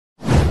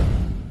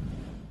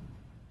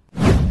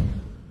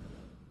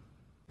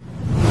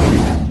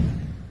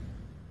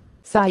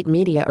Site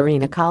Media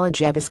Arena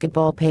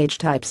collegebasketball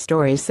pageType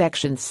stories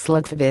sections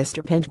slug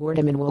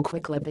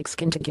fivestarpointguardimmanuelquickleyp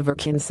Kentucky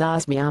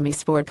Kansas Miami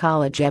Sport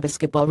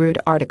collegebasketball root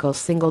article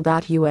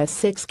single.us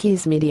 6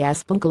 keys media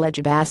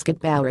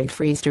collegebasketball rate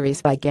free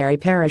stories by Gary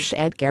Parrish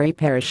at Gary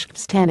Parrish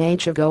 10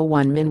 ago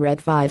 1 min red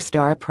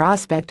 5-star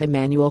prospect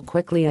Immanuel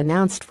Quickley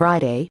announced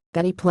Friday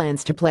that he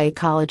plans to play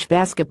college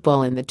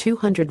basketball in the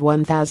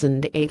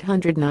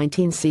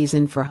 201,819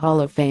 season for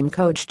Hall of Fame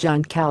coach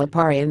John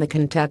Calipari and the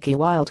Kentucky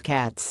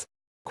Wildcats.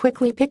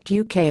 Quickley picked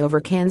UK over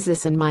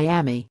Kansas and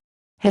Miami.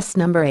 His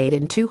number 8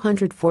 in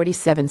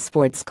 247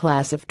 sports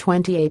class of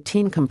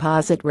 2018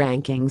 composite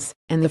rankings,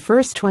 and the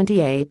first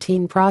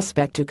 2018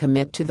 prospect to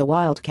commit to the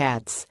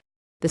Wildcats.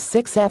 The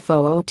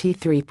 6'4"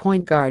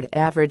 three-point guard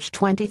averaged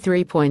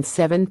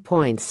 23.7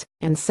 points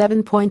and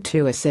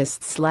 7.2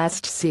 assists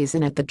last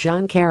season at the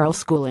John Carroll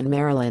School in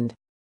Maryland.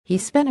 He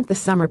spent the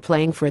summer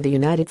playing for the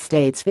United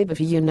States FIBA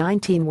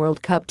U19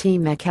 World Cup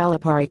team that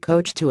Calipari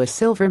coached to a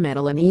silver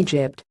medal in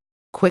Egypt.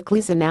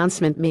 Quickley's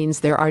announcement means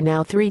there are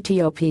now 3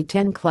 top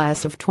 10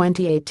 class of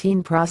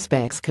 2018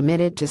 prospects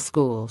committed to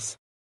schools.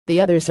 The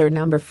others are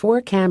number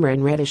 4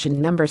 Cameron Reddish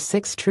and number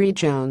 6 Tre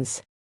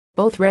Jones.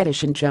 Both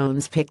Reddish and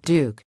Jones picked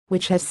Duke,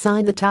 which has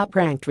signed the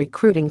top-ranked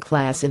recruiting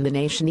class in the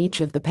nation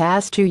each of the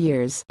past 2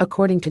 years,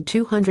 according to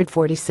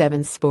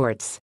 247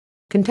 Sports.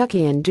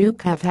 Kentucky and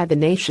Duke have had the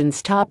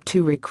nation's top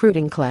 2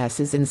 recruiting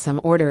classes in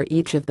some order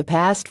each of the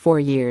past 4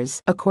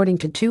 years, according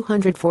to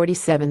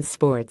 247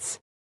 Sports.